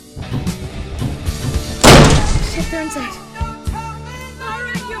Shit, they're inside. All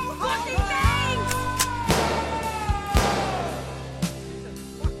right, you fucking things!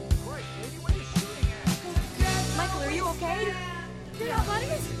 Michael, are you okay? Yeah,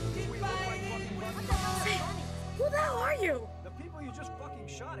 buddies? Who the hell are you? The people you just fucking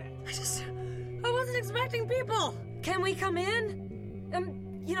shot at. I wasn't expecting people. Can we come in?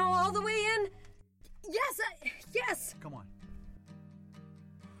 All the way in? Yes. Come on.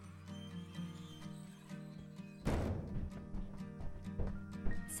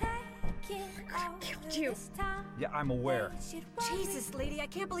 I killed you. Yeah, I'm aware. Jesus, lady, I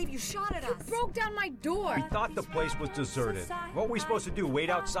can't believe you shot at us. Broke down my door. We thought the place was deserted. What were we supposed to do, wait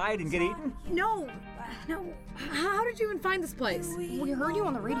outside and get eaten? No. How did you even find this place? We heard you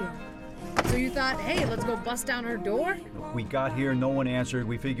on the radio. So you thought, hey, let's go bust down her door? We got here, no one answered.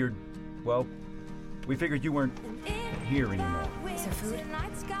 We figured you weren't here anymore. Is there food?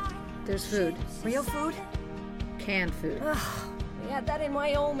 There's food. Real food? Canned food. We had that in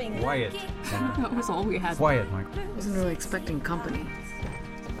Wyoming. Quiet. That was all we had. Quiet, Michael. Wasn't really expecting company.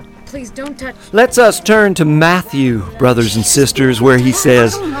 Please don't touch. Let's us turn to Matthew, brothers and sisters, where he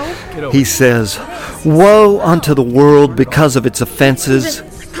says, "Woe unto the world because of its offenses,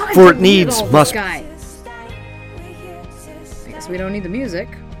 for it needs must..." I guess we don't need the music.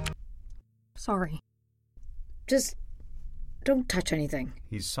 Sorry. Just don't touch anything.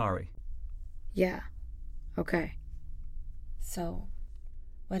 He's sorry. Yeah. Okay. So,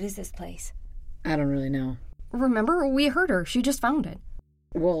 what is this place? I don't really know. Remember, we heard her. She just found it.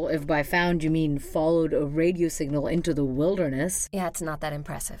 Well, if by found you mean followed a radio signal into the wilderness. Yeah, it's not that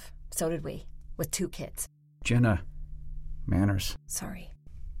impressive. So did we, with 2 kids. Jenna, manners. Sorry.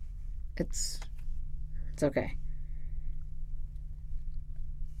 It's okay.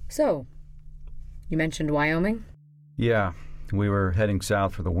 So, you mentioned Wyoming? Yeah, we were heading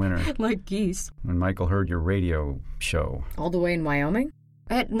south for the winter Like geese. when Michael heard your radio show. All the way in Wyoming?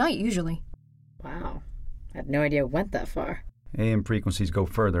 At night, usually. Wow. I had no idea it went that far. AM frequencies go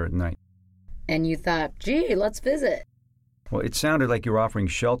further at night. And you thought, gee, let's visit. Well, it sounded like you were offering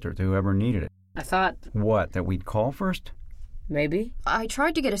shelter to whoever needed it. I thought, What, that we'd call first? maybe. I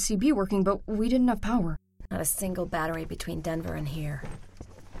tried to get a CB working, but we didn't have power. Not a single battery between Denver and here.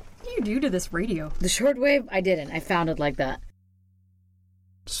 What do you do to this radio? The shortwave, I didn't. I found it like that.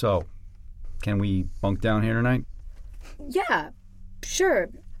 So, can we bunk down here tonight? Yeah, sure.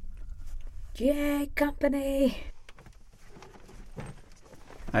 Yay, company.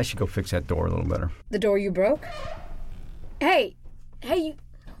 I should go fix that door a little better. The door you broke? Hey, you...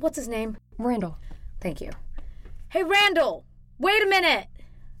 What's his name? Randall. Thank you. Hey, Randall! Wait a minute!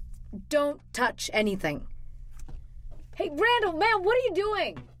 Don't touch anything. Hey, Randall, man, what are you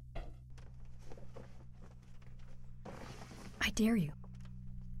doing? I dare you.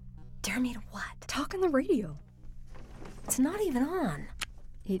 Dare me to what? Talk on the radio. It's not even on.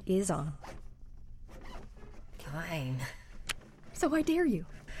 It is on. Fine. So I dare you.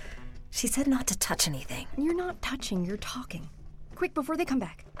 She said not to touch anything. You're not touching, you're talking. Quick, before they come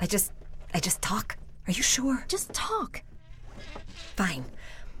back. I just talk. Are you sure? Just talk. Fine.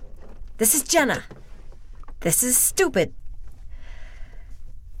 This is Jenna. This is stupid.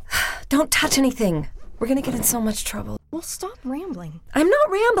 Don't touch anything. We're gonna get in so much trouble. Well, stop rambling. I'm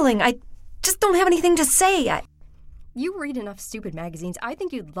not rambling. I just don't have anything to say. You read enough stupid magazines. I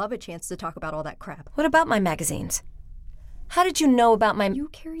think you'd love a chance to talk about all that crap. What about my magazines? How did you know about my... You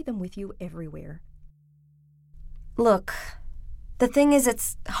carry them with you everywhere. Look, the thing is,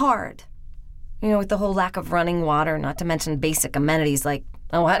 it's hard. You know, with the whole lack of running water, not to mention basic amenities like,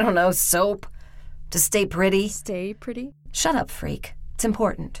 soap. To stay pretty. Stay pretty? Shut up, freak. It's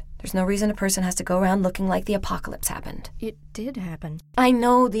important. There's no reason a person has to go around looking like the apocalypse happened. It did happen. I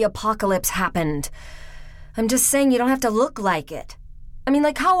know the apocalypse happened. I'm just saying you don't have to look like it. I mean,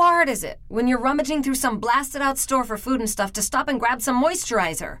 like, how hard is it when you're rummaging through some blasted-out store for food and stuff to stop and grab some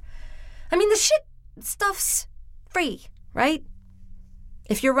moisturizer? I mean, the stuff's free, right?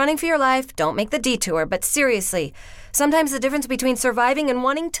 If you're running for your life, don't make the detour, but seriously, sometimes the difference between surviving and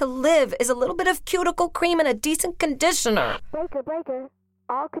wanting to live is a little bit of cuticle cream and a decent conditioner. Breaker,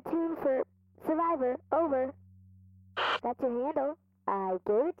 all Katoon for Survivor, over. That's your handle. I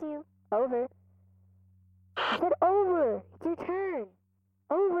gave it to you, over. I said over. It's your turn.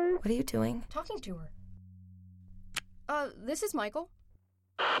 Over. What are you doing? Talking to her. This is Michael.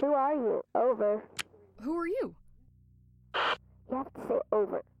 Who are you? Over. Who are you? You have to say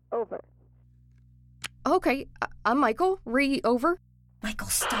over. Over. Okay, I'm Michael. Over. Michael,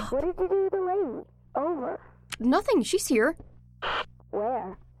 stop. What did you do to the lady? Over. Nothing, she's here.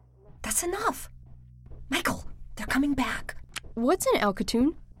 Where? That's enough. Michael, they're coming back. What's an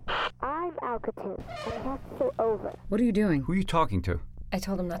Alcatoon? I I'm Alcatraz, and you have to say over. What are you doing? Who are you talking to? I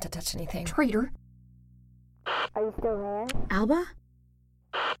told him not to touch anything. Traitor. Are you still there? Alba?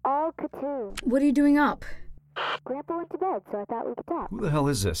 Alcatraz. What are you doing up? Grandpa went to bed, so I thought we could talk. Who the hell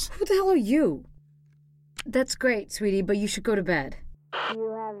is this? Who the hell are you? That's great, sweetie, but you should go to bed.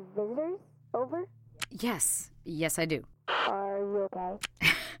 You have visitors? Over? Yes. Yes, I do. Are you okay?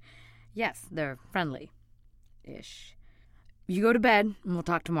 Yes, they're friendly-ish. You go to bed, and we'll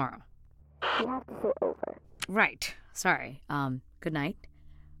talk tomorrow. You have to say over. Right. Sorry. Good night.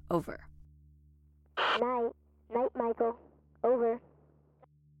 Over. Night. Night, Michael. Over.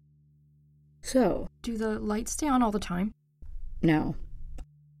 So, Do the lights stay on all the time? no.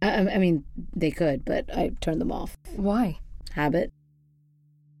 I mean, they could, but I turned them off. Why? Habit.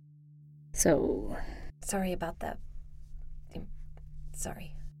 So, Sorry about that.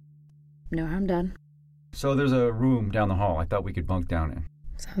 Sorry. no harm done. So there's a room down the hall I thought we could bunk down in.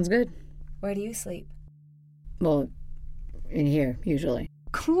 Sounds good. Where do you sleep? Well, in here, usually.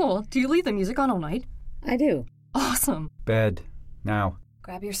 Cool. Do you leave the music on all night? I do. Awesome. Bed. Now.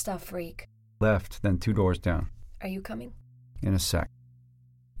 Grab your stuff, freak. Left, then 2 doors down. Are you coming? In a sec.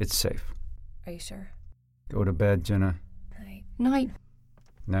 It's safe. Are you sure? Go to bed, Jenna. Night. Night.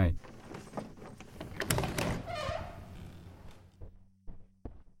 Night.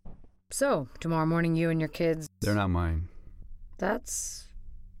 So, tomorrow morning, you and your kids... They're not mine. That's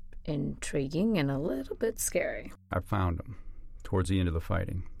intriguing and a little bit scary. I found them towards the end of the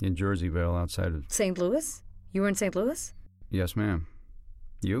fighting in Jerseyville outside of... St. Louis? You were in St. Louis? Yes, ma'am.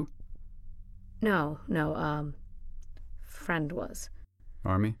 You? No, friend was.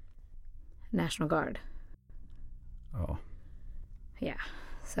 Army? National Guard. Oh. Yeah.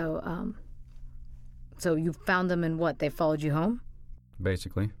 So you found them and what? They followed you home?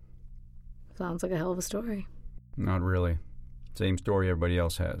 Basically. Sounds like a hell of a story. Not really. Same story everybody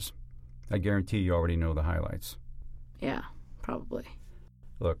else has. I guarantee you already know the highlights. Yeah, probably.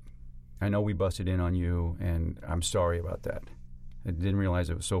 Look, I know we busted in on you, and I'm sorry about that. I didn't realize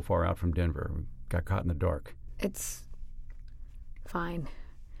it was so far out from Denver. We got caught in the dark. It's fine.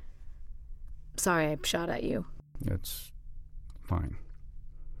 Sorry I shot at you. It's fine.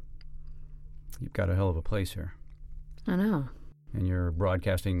 You've got a hell of a place here. I know. And you're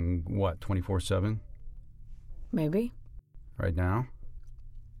broadcasting, what, 24/7? Maybe. Right now?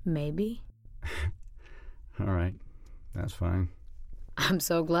 Maybe. All right. That's fine. I'm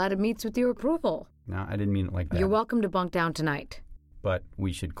so glad it meets with your approval. No, I didn't mean it like that. You're welcome to bunk down tonight. But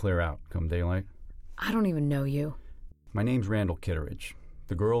we should clear out come daylight. I don't even know you. My name's Randall Kitteridge.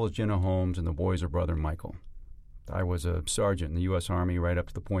 The girl is Jenna Holmes, and the boy's her brother Michael. I was a sergeant in the U.S. Army right up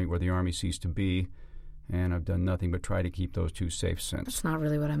to the point where the Army ceased to be, and I've done nothing but try to keep those two safe since. That's not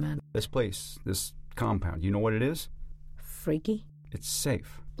really what I meant. This place, this compound, you know what it is? Freaky? It's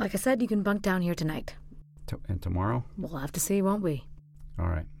safe. Like I said, you can bunk down here tonight. And tomorrow? We'll have to see, won't we? All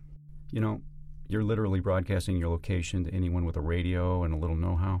right. You know, you're literally broadcasting your location to anyone with a radio and a little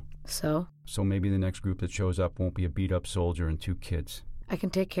know-how. So? So maybe the next group that shows up won't be a beat-up soldier and 2 kids. I can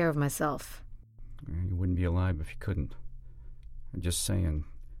take care of myself. You wouldn't be alive if you couldn't. I'm just saying,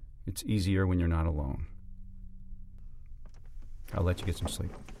 it's easier when you're not alone. I'll let you get some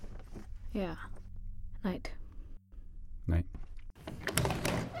sleep. Yeah. Night. Night.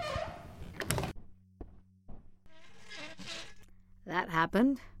 That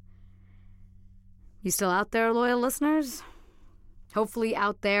happened. You still out there, loyal listeners? Hopefully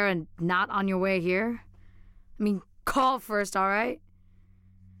out there and not on your way here. I mean, call first, all right?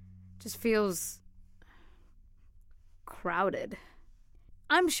 Just feels crowded.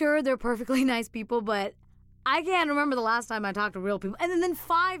 I'm sure they're perfectly nice people, but I can't remember the last time I talked to real people. And then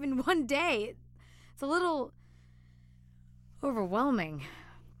 5 in one day. It's a little overwhelming.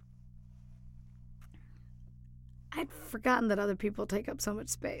 I'd forgotten that other people take up so much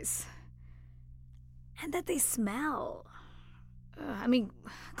space. And that they smell. I mean,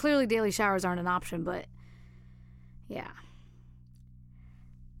 clearly daily showers aren't an option, but yeah.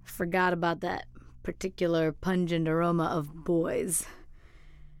 Forgot about that particular pungent aroma of boys.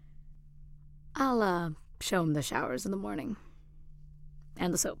 I'll show them the showers in the morning.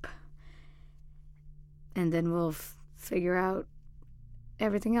 And the soap. And then we'll figure out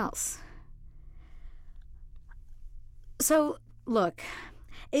everything else. So, look,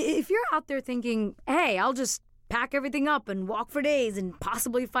 if you're out there thinking, hey, I'll just pack everything up and walk for days and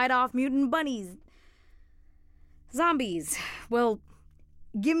possibly fight off mutant bunnies, zombies, well,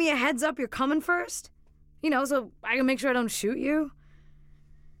 give me a heads up you're coming first. You know, so I can make sure I don't shoot you.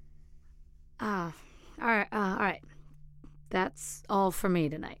 All right. That's all for me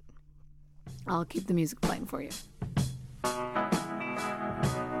tonight. I'll keep the music playing for you.